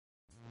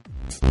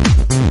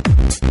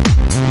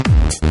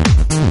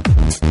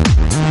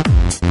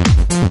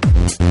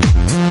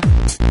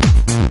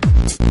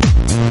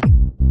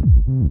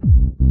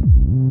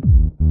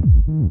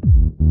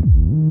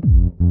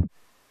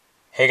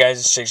guys,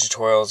 it's Jake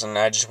Tutorials, and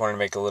I just wanted to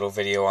make a little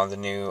video on the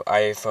new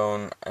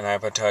iPhone and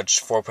iPod Touch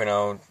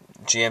 4.0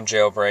 GM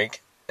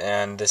jailbreak.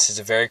 And this is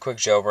a very quick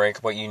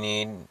jailbreak. What you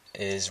need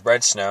is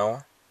red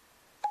snow,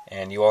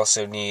 and you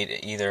also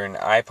need either an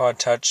iPod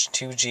Touch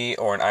 2G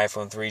or an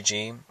iPhone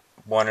 3G,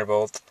 one or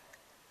both.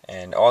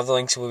 And all the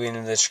links will be in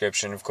the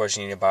description. Of course,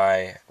 you need to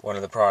buy one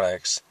of the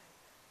products.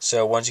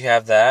 So once you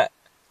have that,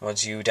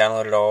 once you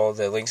downloaded all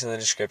the links in the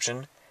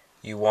description,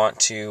 you want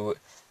to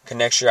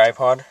connect your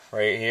iPod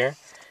right here.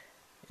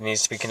 It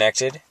needs to be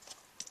connected.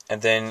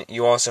 And then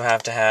you also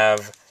have to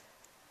have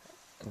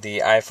the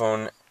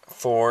iPhone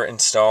 4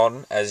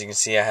 installed. As you can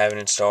see, I have it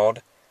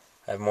installed.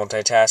 I have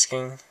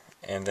multitasking,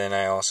 and then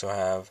I also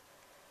have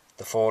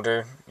the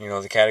folder,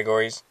 the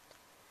categories.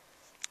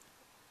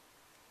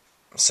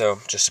 So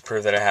just to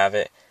prove that I have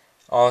it.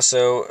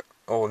 Also,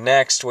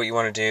 next what you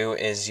want to do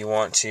is you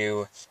want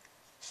to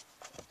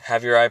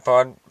have your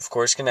iPod, of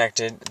course,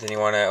 connected. Then you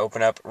want to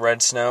open up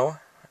Red Snow,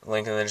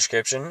 link in the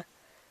description.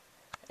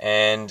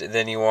 And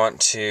then you want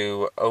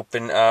to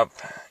open up,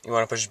 you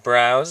want to push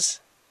browse,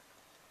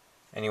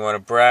 and you want to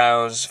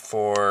browse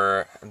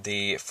for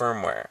the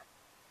firmware.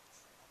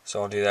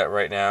 So I'll do that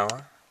right now.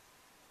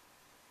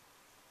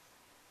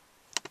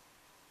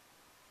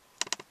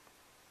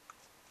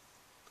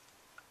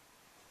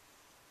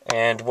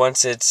 And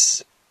once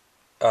it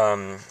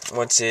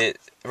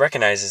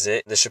recognizes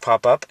it, this should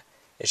pop up.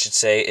 It should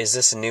say, is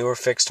this a new or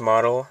fixed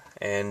model?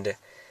 And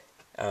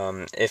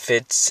if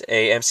it's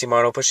a MC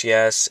model, push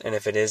yes, and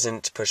if it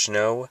isn't, push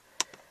no.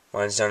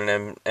 Mine's not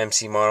an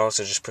MC model,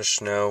 so just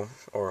push no,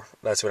 or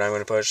that's what I'm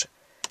going to push.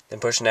 Then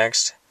push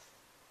next.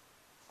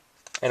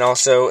 And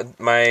also,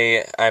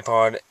 my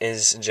iPod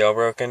is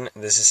jailbroken.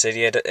 This is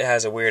Cydia. It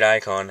has a weird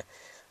icon,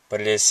 but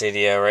it is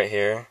Cydia right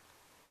here.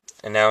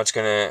 And now it's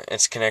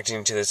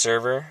connecting to the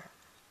server.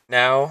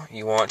 Now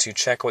you want to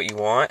check what you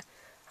want.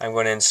 I'm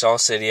going to install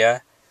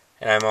Cydia,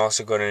 and I'm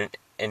also going to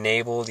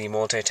enable the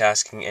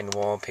multitasking and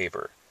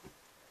wallpaper.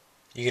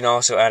 You can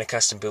also add a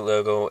custom boot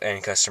logo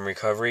and custom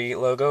recovery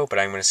logo, but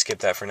I'm going to skip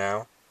that for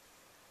now.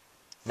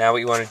 Now what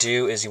you want to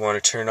do is you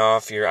want to turn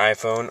off your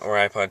iPhone or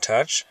iPod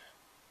Touch.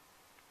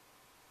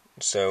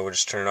 So we'll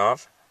just turn it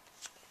off.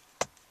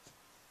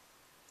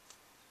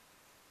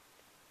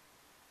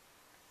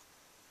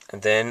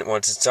 And then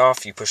once it's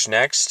off, you push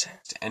next.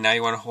 And now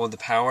you want to hold the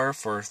power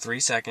for 3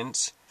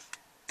 seconds.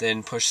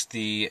 Then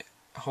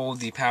hold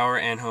the power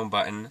and home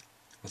button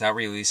without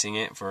releasing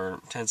it for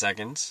 10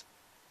 seconds.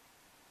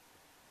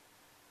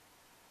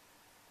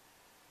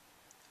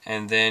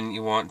 And then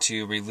you want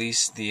to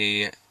release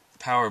the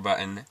power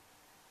button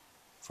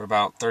for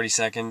about 30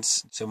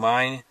 seconds. So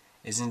mine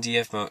is in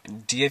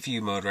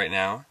DFU mode right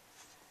now,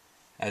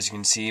 as you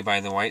can see by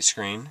the white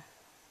screen.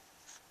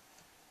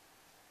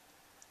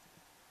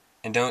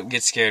 And don't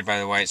get scared by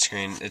the white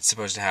screen, it's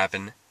supposed to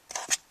happen.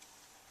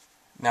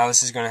 Now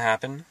this is going to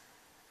happen.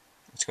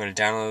 It's going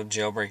to download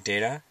jailbreak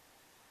data.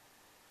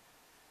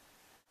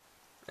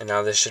 And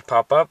now this should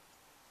pop up.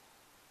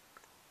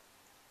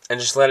 And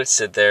just let it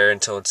sit there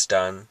until it's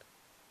done.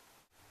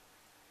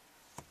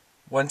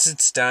 Once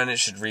it's done, it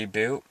should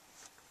reboot.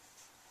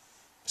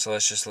 So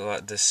let's just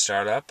let this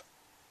start up.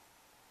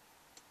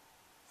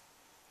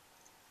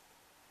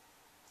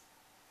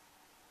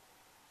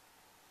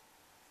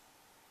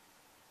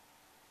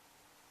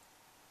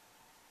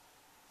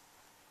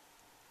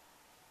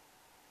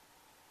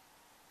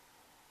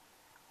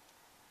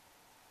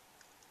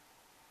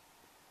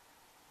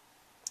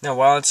 Now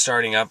while it's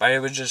starting up, I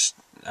just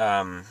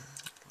want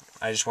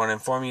to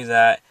inform you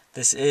that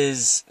this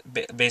is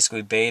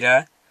basically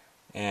beta,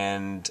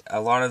 and a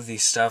lot of the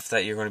stuff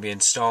that you're going to be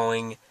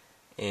installing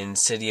in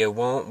Cydia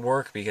won't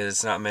work because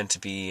it's not meant to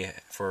be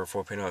for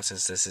 4.0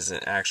 since this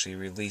isn't actually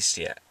released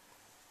yet.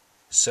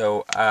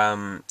 So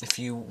if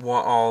you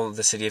want all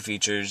the Cydia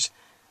features,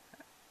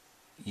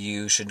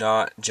 you should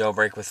not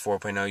jailbreak with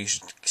 4.0. You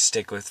should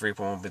stick with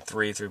 3.1.3,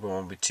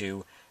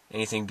 3.1.2,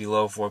 anything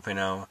below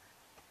 4.0.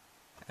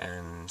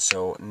 And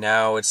so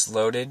now it's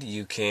loaded.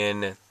 You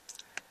should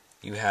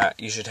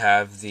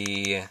have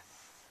the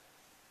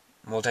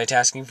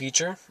multitasking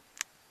feature,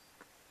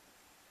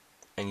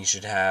 and you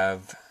should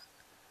have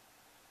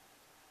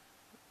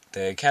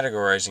the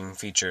categorizing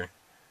feature,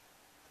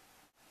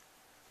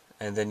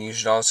 and then you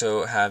should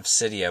also have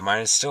Cydia.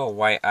 Mine is still a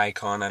white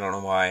icon. I don't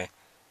know why.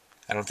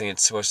 I don't think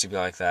it's supposed to be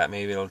like that.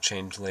 Maybe it'll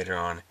change later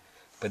on.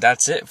 But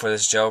that's it for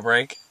this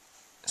jailbreak.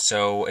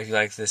 So if you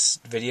like this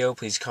video,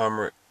 please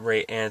comment,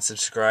 rate, and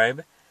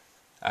subscribe.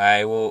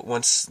 I will,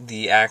 once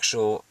the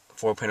actual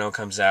 4.0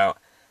 comes out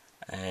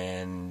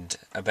and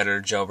a better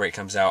jailbreak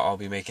comes out, I'll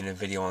be making a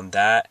video on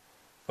that.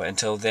 But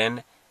until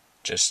then,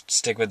 just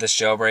stick with this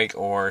jailbreak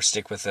or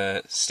stick with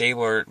a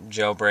stabler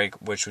jailbreak,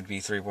 which would be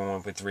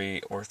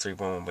 3.1.3 or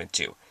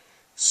 3.1.2.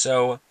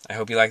 So I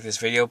hope you like this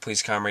video.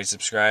 Please comment, rate,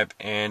 subscribe,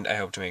 and I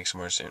hope to make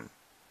some more soon.